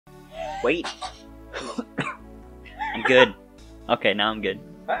Wait. I'm good. Okay, now I'm good.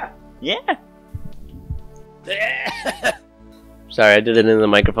 Yeah. Sorry, I did it in the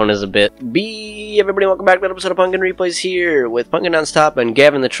microphone as a bit. Everybody, welcome back to an episode of Punkin Replays here with Punkinnonstop and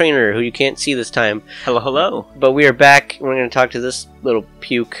Gavin the trainer, who you can't see this time. Hello, hello. But we are back, and we're going to talk to this little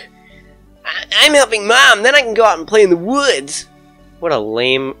puke. I'm helping Mom, then I can go out and play in the woods. What a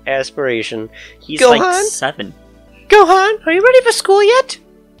lame aspiration. He's Gohan? like 7. Gohan, are you ready for school yet?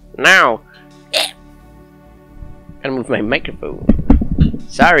 No. Gotta move my microphone.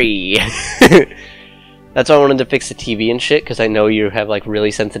 Sorry. That's why I wanted to fix the TV and shit, because I know you have like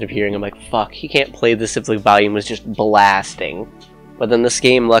really sensitive hearing. I'm like, fuck, he can't play this if the volume was just blasting. But then this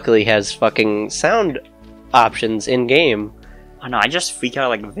game luckily has fucking sound options in-game. Oh no, I just freak out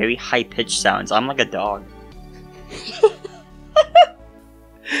like very high-pitched sounds. I'm like a dog.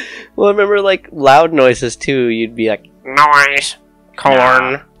 Well, I remember like loud noises too. You'd be like, noise, corn.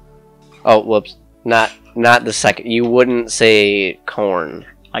 Nah. Oh, whoops. Not the second. You wouldn't say corn.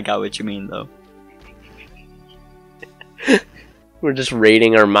 I got what you mean though. We're just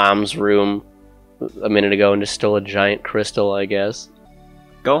raiding our mom's room a minute ago and just stole a giant crystal, I guess.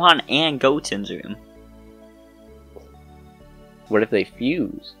 Gohan and Goten's room. What if they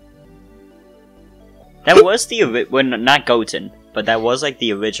fuse? That was the well, not Goten, but that was like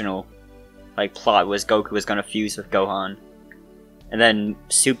the original like plot was Goku was gonna fuse with Gohan. And then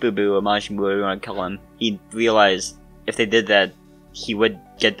Super Buu or Majin Buu were gonna kill him. He realized if they did that, he would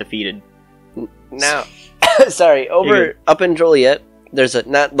get defeated. Now, sorry, up in Joliet, there's a,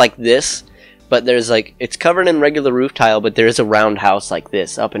 not like this, but there's like, it's covered in regular roof tile, but there's a round house like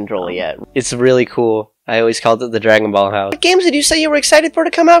this up in Joliet. It's really cool. I always called it the Dragon Ball house. What games did you say you were excited for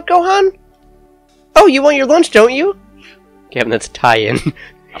to come out, Gohan? Oh, you want your lunch, don't you? Kevin, that's a tie-in.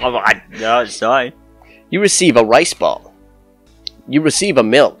 Oh, no, sorry. You receive a rice ball. You receive a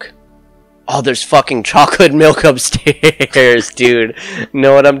milk. Oh, there's fucking chocolate milk upstairs, dude.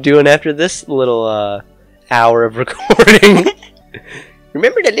 Know what I'm doing after this little, hour of recording?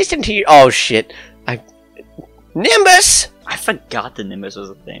 Remember to listen to your... Oh, shit. Nimbus! I forgot the Nimbus was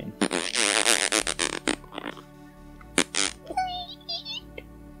a thing.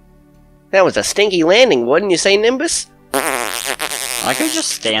 That was a stinky landing, wouldn't you say, Nimbus? I could just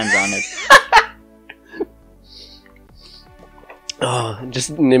stand on it. Oh,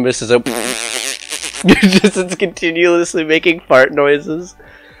 just Nimbus is a... it's continuously making fart noises.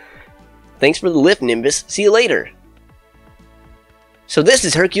 Thanks for the lift, Nimbus. See you later. So this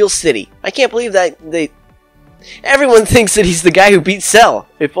is Hercule City. I can't believe that everyone thinks that he's the guy who beat Cell.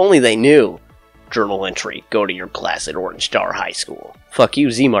 If only they knew. Journal entry. Go to your class at Orange Star High School. Fuck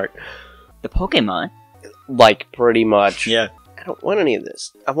you, Z-Mart. The Pokemon? Like, pretty much. Yeah. I don't want any of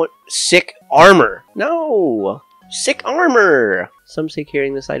this. I want sick armor. No! Sick armor! Some say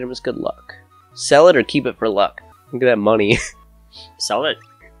carrying this item is good luck. Sell it or keep it for luck. Look at that money. Sell it.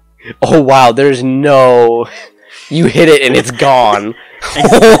 Oh wow, there's no... You hit it and it's gone.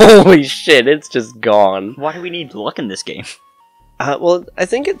 Holy shit, it's just gone. Why do we need luck in this game? Well, I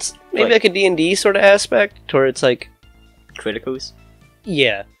think it's maybe like a D&D sort of aspect, where it's like... Criticals?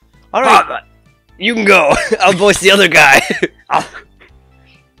 Yeah. Alright, you can go. I'll voice the other guy.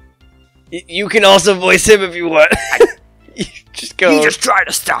 You can also voice him if you want. Just go. You just try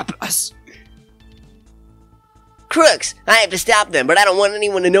to stop us. Crooks! I have to stop them, but I don't want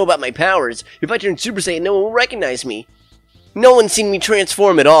anyone to know about my powers. If I turn Super Saiyan, no one will recognize me. No one's seen me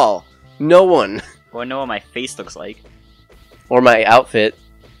transform at all. No one. Well, I know what my face looks like. Or my outfit.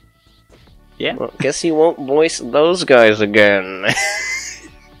 Yeah. Well, guess you won't voice those guys again.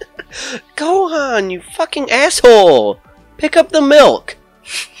 Gohan, you fucking asshole! Pick up the milk!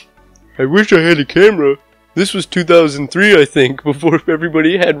 I wish I had a camera. This was 2003, I think, before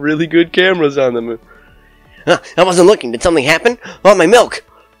everybody had really good cameras on them. I wasn't looking. Did something happen? Oh, my milk!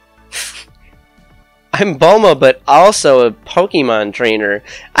 I'm Bulma, but also a Pokemon trainer.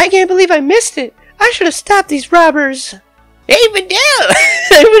 I can't believe I missed it. I should have stopped these robbers. Hey, Videl!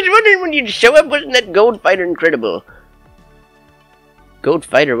 I was wondering when you'd show up. Wasn't that Gold Fighter incredible? Gold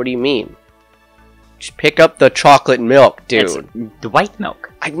Fighter? What do you mean? Just pick up the chocolate milk, dude. It's the white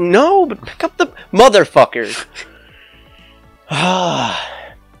milk. I know, but pick up the... Motherfucker!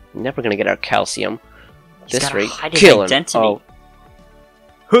 Never gonna get our calcium. This rate, kill him. Oh.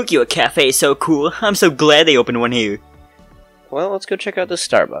 Hercule Cafe is so cool. I'm so glad they opened one here. Well, let's go check out this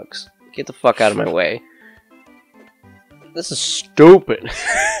Starbucks. Get the fuck out of my way. This is stupid.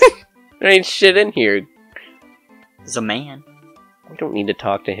 There ain't shit in here. There's a man. We don't need to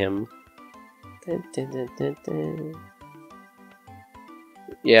talk to him.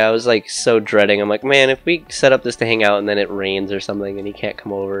 Yeah, I was like so dreading. I'm like, man, if we set up this to hang out and then it rains or something and he can't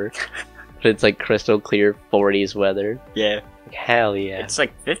come over, But it's like crystal clear 40s weather. Yeah. Like, hell yeah. It's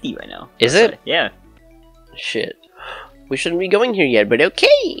like 50 right now. Is it? Yeah. Shit. We shouldn't be going here yet, but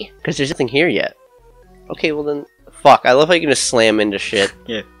okay! Because there's nothing here yet. Okay, well then... Fuck, I love how you can just slam into shit.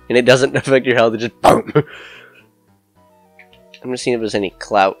 Yeah. And it doesn't affect your health, it just boom! I'm just seeing if there's any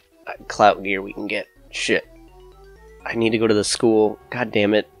clout gear we can get. Shit. I need to go to the school. God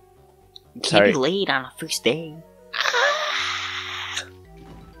damn it. Can't be late on a first day.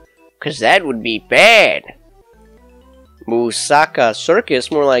 Cause that would be bad. Musaka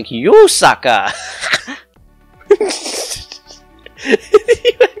Circus, more like Yosaka.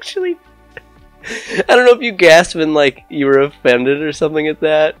 You actually... I don't know if you gasped when, like, you were offended or something at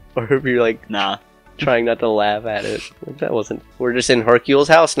that, or if you're, like, nah, trying not to laugh at it. That wasn't... We're just in Hercule's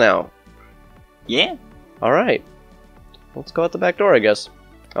house now. Yeah. Alright. Let's go out the back door, I guess.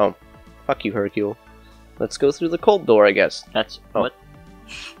 Oh. Fuck you, Hercule. Let's go through the cold door, I guess. That's... Oh. What?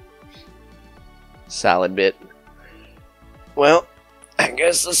 Salad bit. Well, I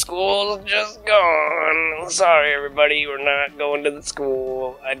guess the school's just gone. Sorry, everybody, we're not going to the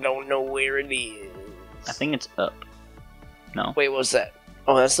school. I don't know where it is. I think it's up. No. Wait, what's that?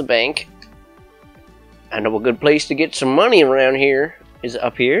 Oh, that's the bank. I know a good place to get some money around here. Is it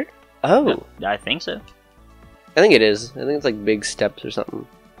up here? Oh. I think so. I think it is. I think it's like big steps or something.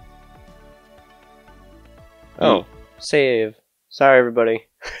 Oh. Save. Sorry, everybody.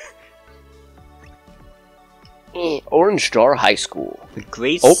 Orange Star High School. The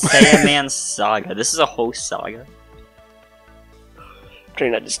Great Saiyaman Saga. This is a whole saga. I'm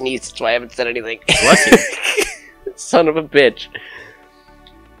trying not to sneeze, that's why I haven't said anything. Bless you. Son of a bitch.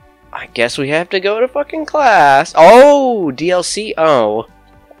 I guess we have to go to fucking class. Oh, DLC. Oh.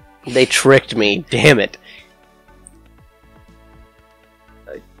 They tricked me. Damn it.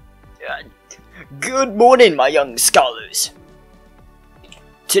 Good morning, my young scholars.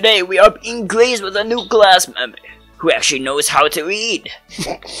 Today we are being graced with a new class member who actually knows how to read.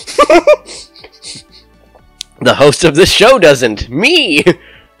 The host of this show doesn't. Me!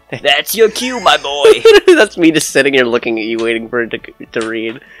 That's your cue, my boy. That's me just sitting here looking at you, waiting for it to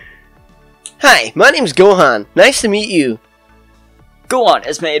read. Hi, my name's Gohan. Nice to meet you. Gohan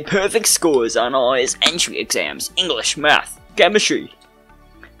has made perfect scores on all his entry exams, English, math, chemistry.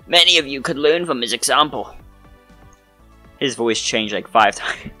 Many of you could learn from his example. His voice changed like 5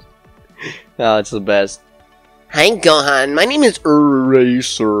 times. Oh, it's the best. Hi, Gohan. My name is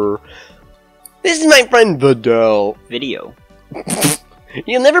Eraser. This is my friend Videl. Video.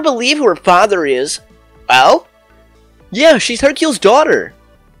 You'll never believe who her father is. Well? Yeah, she's Hercule's daughter.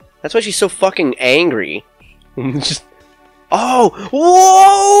 That's why she's so fucking angry. Just... Oh!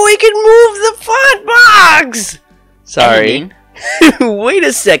 Whoa! We can move the font box! Sorry. Wait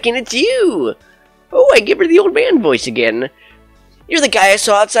a second, it's you! Oh, I give her the old man voice again. You're the guy I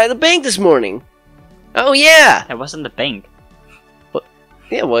saw outside the bank this morning. Oh, yeah! That wasn't the bank. What?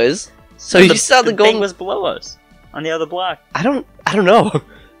 Yeah, it was. So you saw the gold... bank was below us. On the other block. I don't know.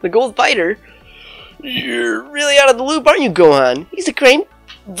 The gold fighter? You're really out of the loop, aren't you, Gohan? He's a crane...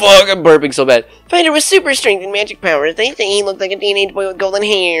 Fuck, I'm burping so bad. Fighter with super strength and magic powers. They say he looked like a teenage boy with golden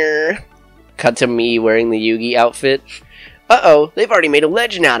hair. Cut to me wearing the Yugi outfit. Uh-oh, they've already made a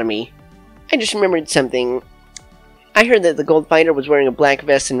legend out of me. I just remembered something. I heard that the gold fighter was wearing a black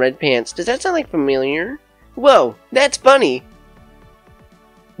vest and red pants. Does that sound like familiar? Whoa, that's funny.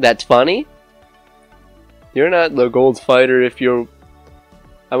 That's funny? You're not the gold fighter if you're...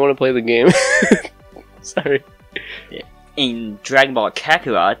 I want to play the game. Sorry. Yeah. In Dragon Ball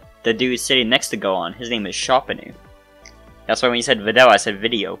Kakarot, the dude sitting next to Gohan, his name is Sharpener. That's why when you said Videl, I said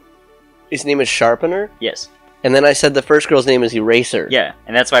video. His name is Sharpener? Yes. And then I said the first girl's name is Eraser. Yeah,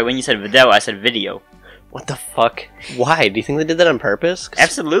 and that's why when you said Videl, I said video. What the fuck? Why? Do you think they did that on purpose?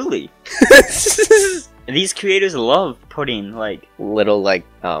 Absolutely. These creators love putting, like... little, like,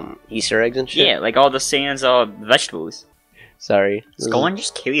 Easter eggs and shit? Yeah, like all the Saiyans are vegetables. Sorry. Does Gohan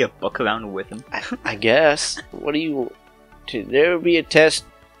just carry a book around with him? I guess. What do you... There will be a test...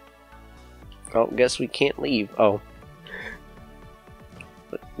 Oh, guess we can't leave. Oh.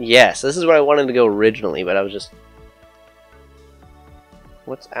 But yes, this is where I wanted to go originally, but I was just...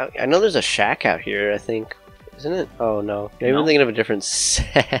 What's out? I know there's a shack out here, I think. Isn't it? Oh, no. Maybe I'm thinking of a different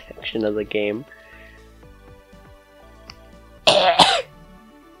section of the game.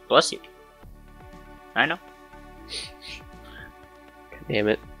 Bless you. I know. God damn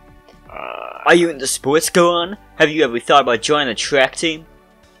it. Are you into sports, Gohan? Have you ever thought about joining the track team?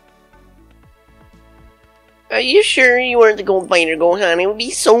 Are you sure you weren't the gold fighter, Gohan? It would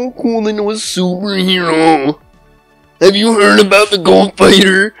be so cool to know a superhero. Have you heard about the gold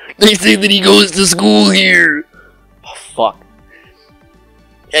fighter? They say that he goes to school here. Oh, fuck.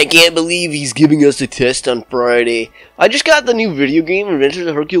 I can't believe he's giving us a test on Friday. I just got the new video game, Adventures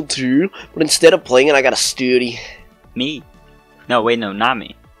of Hercule 2, but instead of playing it, I gotta study. Me? No, wait, no, not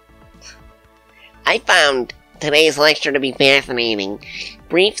me. I found today's lecture to be fascinating.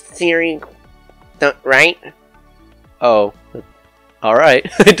 Brief theory, right? Oh. Alright.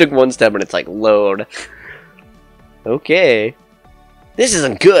 I took one step and it's like, load. Okay. This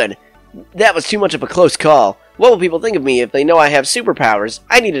isn't good. That was too much of a close call. What will people think of me if they know I have superpowers?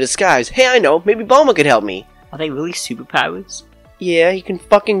 I need a disguise. Hey, I know. Maybe Bulma could help me. Are they really superpowers? Yeah, he can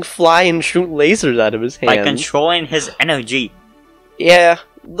fucking fly and shoot lasers out of his hands. By controlling his energy. Yeah,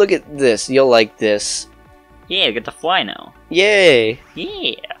 look at this. You'll like this. Yeah, you get to fly now. Yay!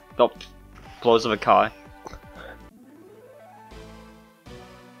 Yeah. Oh, blows up a car.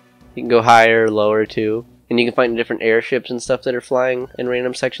 You can go higher, lower too. And you can find different airships and stuff that are flying in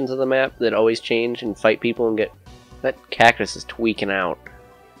random sections of the map that always change and fight people and get... That cactus is tweaking out.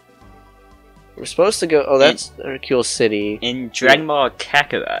 We're supposed to go... Oh, that's Hercule City. In Dragon Ball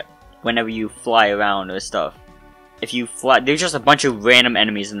Kakarot, whenever you fly around or stuff, if you fly... There's just a bunch of random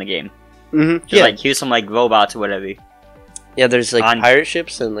enemies in the game. Mm-hmm. Just like, here's some like robots or whatever. Yeah, there's like pirate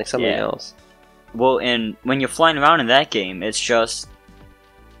ships and like something else. Well, when you're flying around in that game, it's just...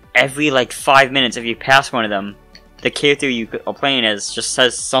 Every like 5 minutes, if you pass one of them, the character you are playing as just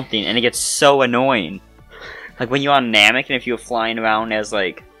says something, and it gets so annoying. Like when you're on Namek, and if you're flying around as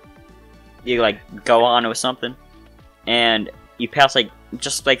like you like Gohan or something, and you pass like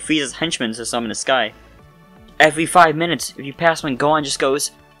just like Frieza's henchmen or something in the sky. Every 5 minutes, if you pass one, Gohan just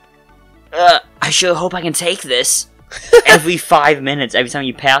goes, I sure hope I can take this. Every 5 minutes, every time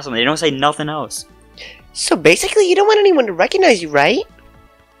you pass them, they don't say nothing else. So basically, you don't want anyone to recognize you, right?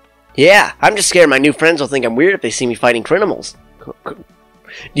 Yeah, I'm just scared my new friends will think I'm weird if they see me fighting criminals. Do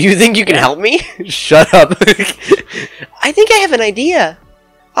you think you can help me? Shut up. I think I have an idea.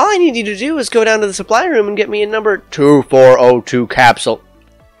 All I need you to do is go down to the supply room and get me a number 2402 capsule.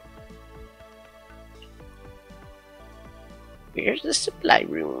 Where's the supply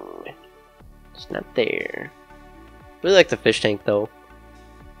room? It's not there. Really like the fish tank though.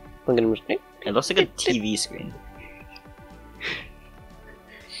 Look at him. It looks like a TV screen.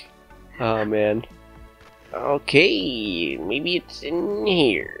 Oh man. Okay, maybe it's in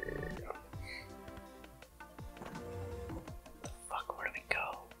here. What the fuck? Where do we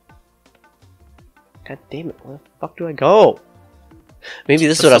go? God damn it! Where the fuck do I go? Maybe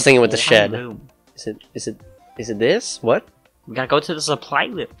this is what I was thinking with the shed. Room. Is it this? What? We gotta go to the supply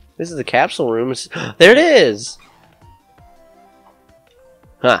room. This is the capsule room. There it is.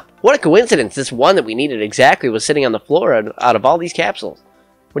 Huh? What a coincidence! This one that we needed exactly was sitting on the floor out of all these capsules.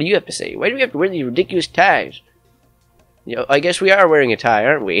 What do you have to say? Why do we have to wear these ridiculous ties? You know, I guess we are wearing a tie,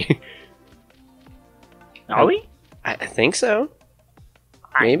 aren't we? Are we? I think so.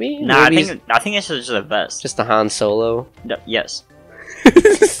 Maybe? Nah, Maybe I think this is just the best. just the Han Solo. No, yes.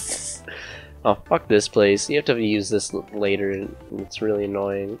 Oh, fuck this place. You have to use this later, and it's really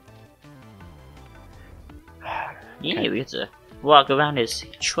annoying. Yeah, we get to walk around his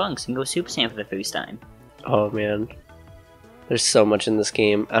trunks and go Super Saiyan for the first time. Oh, man. There's so much in this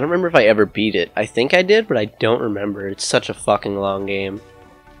game. I don't remember if I ever beat it. I think I did, but I don't remember. It's such a fucking long game.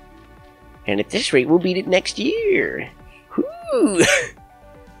 And at this rate, we'll beat it next year. Whoo!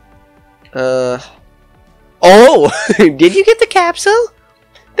 Oh! Did you get the capsule?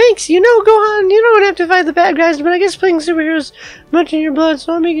 Thanks, you know, Gohan, you don't have to fight the bad guys, but I guess playing superheroes much in your blood,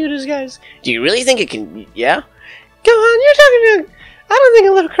 so I'll make you a disguise. Do you really think it can... Yeah? Gohan, you're talking to... I don't think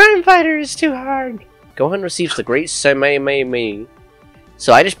a little crime fighter is too hard. Gohan receives the great Semi-May.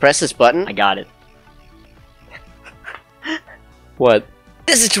 So I just press this button? I got it. What?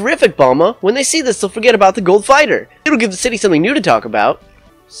 This is terrific, Bulma! When they see this, they'll forget about the gold fighter! It'll give the city something new to talk about!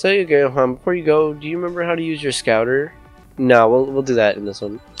 So, Gohan, before you go, do you remember how to use your scouter? No, we'll do that in this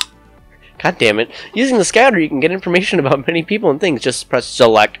one. God damn it. Using the scouter, you can get information about many people and things. Just press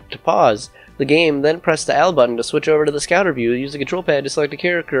select to pause the game, then press the L button to switch over to the scouter view. Use the control pad to select a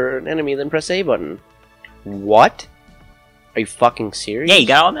character or an enemy, then press A button. What? Are you fucking serious? Yeah, you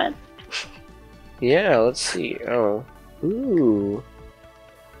got all that? Yeah, let's see. Oh. Ooh.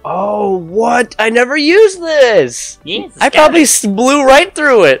 Oh, what? I never used this! Yeah, I probably blew right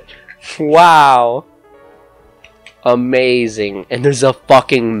through it! Wow. Amazing. And there's a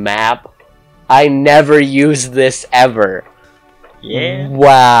fucking map. I never used this ever. Yeah.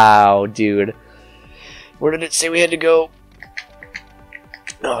 Wow, dude. Where did it say we had to go?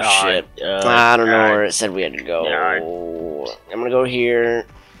 Oh, shit. I don't know where it said we had to go. I'm gonna go here,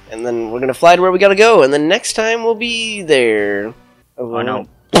 and then we're gonna fly to where we gotta go, and then next time we'll be there. Oh, no.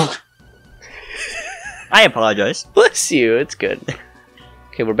 I apologize. Bless you, it's good.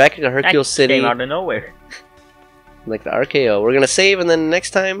 Okay, we're back at Hercule That City. came out of nowhere. Like the RKO. We're gonna save and then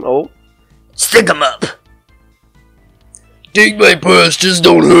next time... Oh. Stick 'em up! Take my purse, just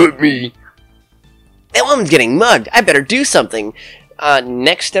don't hurt me. That woman's getting mugged. I better do something.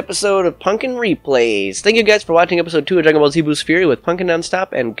 Next episode of Punkin Replays. Thank you guys for watching episode 2 of Dragon Ball Z Boost Fury with Punkinnonstop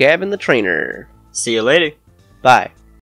and Gavin the Trainer. See you later. Bye.